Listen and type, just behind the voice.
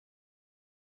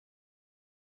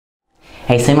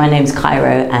Hey, so my name's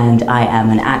Cairo and I am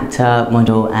an actor,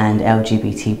 model and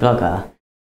LGBT blogger.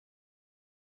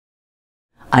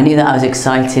 I knew that I was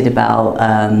excited about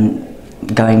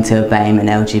going to a BAME and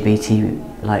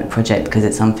LGBT project because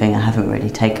it's something I haven't really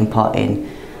taken part in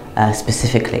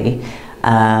specifically.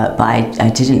 But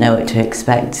I didn't know what to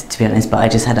expect, to be honest, but I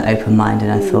just had an open mind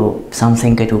and I thought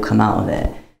something good will come out of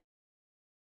it.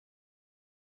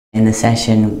 In the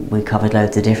session we covered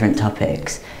loads of different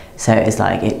topics, so it's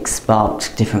like it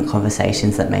sparked different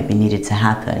conversations that maybe needed to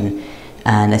happen,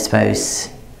 and I suppose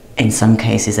in some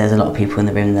cases there's a lot of people in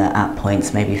the room that at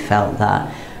points maybe felt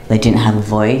that they didn't have a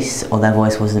voice, or their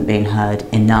voice wasn't being heard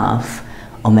enough,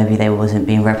 or maybe they wasn't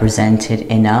being represented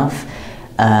enough.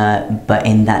 But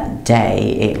in that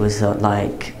day it was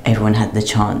like everyone had the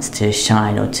chance to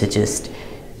shine or to just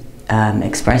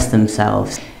express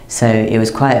themselves. So it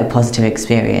was quite a positive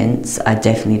experience. I'd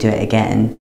definitely do it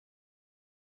again.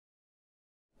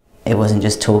 It wasn't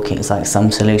just talking, it's like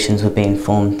some solutions were being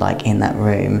formed like in that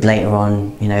room. Later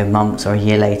on, you know, months or a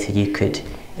year later,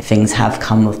 things have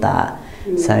come of that.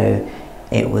 So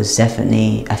it was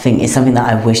definitely, I think it's something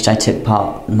that I wished I took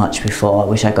part much before. I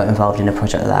wish I got involved in a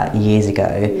project like that years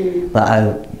ago, but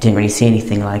I didn't really see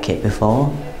anything like it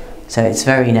before. So it's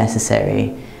very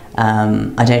necessary.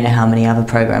 I don't know how many other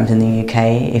programs in the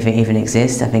UK, if it even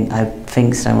exists. I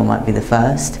think Stonewall might be the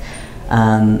first.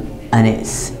 And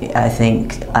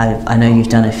I know you've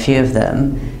done a few of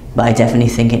them, but I definitely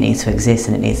think it needs to exist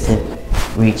and it needs to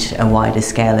reach a wider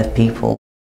scale of people.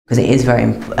 Because it is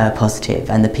very positive,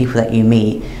 and the people that you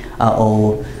meet are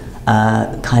all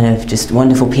kind of just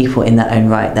wonderful people in their own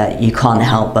right that you can't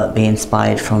help but be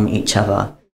inspired from each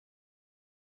other.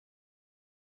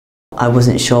 I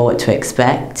wasn't sure what to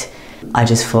expect. I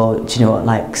just thought, do you know what,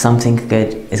 like something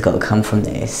good has got to come from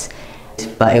this.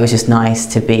 But it was just nice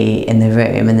to be in the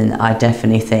room, and then I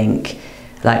definitely think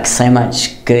like so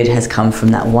much good has come from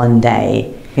that one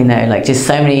day. You know, like just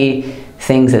so many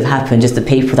things have happened, just the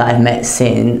people that I've met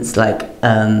since, like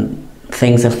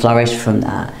things have flourished from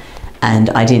that.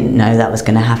 And I didn't know that was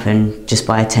going to happen just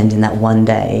by attending that one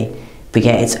day. But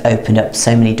yet it's opened up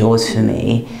so many doors for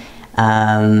me.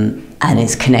 And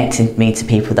it's connected me to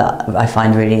people that I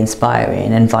find really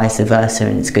inspiring, and vice versa.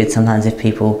 And it's good sometimes if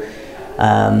people,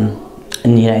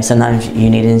 and you know, sometimes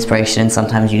you need inspiration and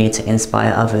sometimes you need to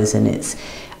inspire others. And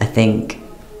I think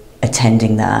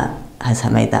attending that has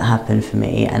made that happen for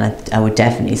me. And I would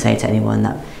definitely say to anyone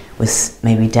that was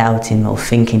maybe doubting or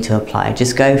thinking to apply,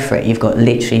 just go for it.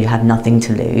 You have nothing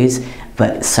to lose,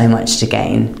 but so much to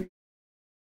gain.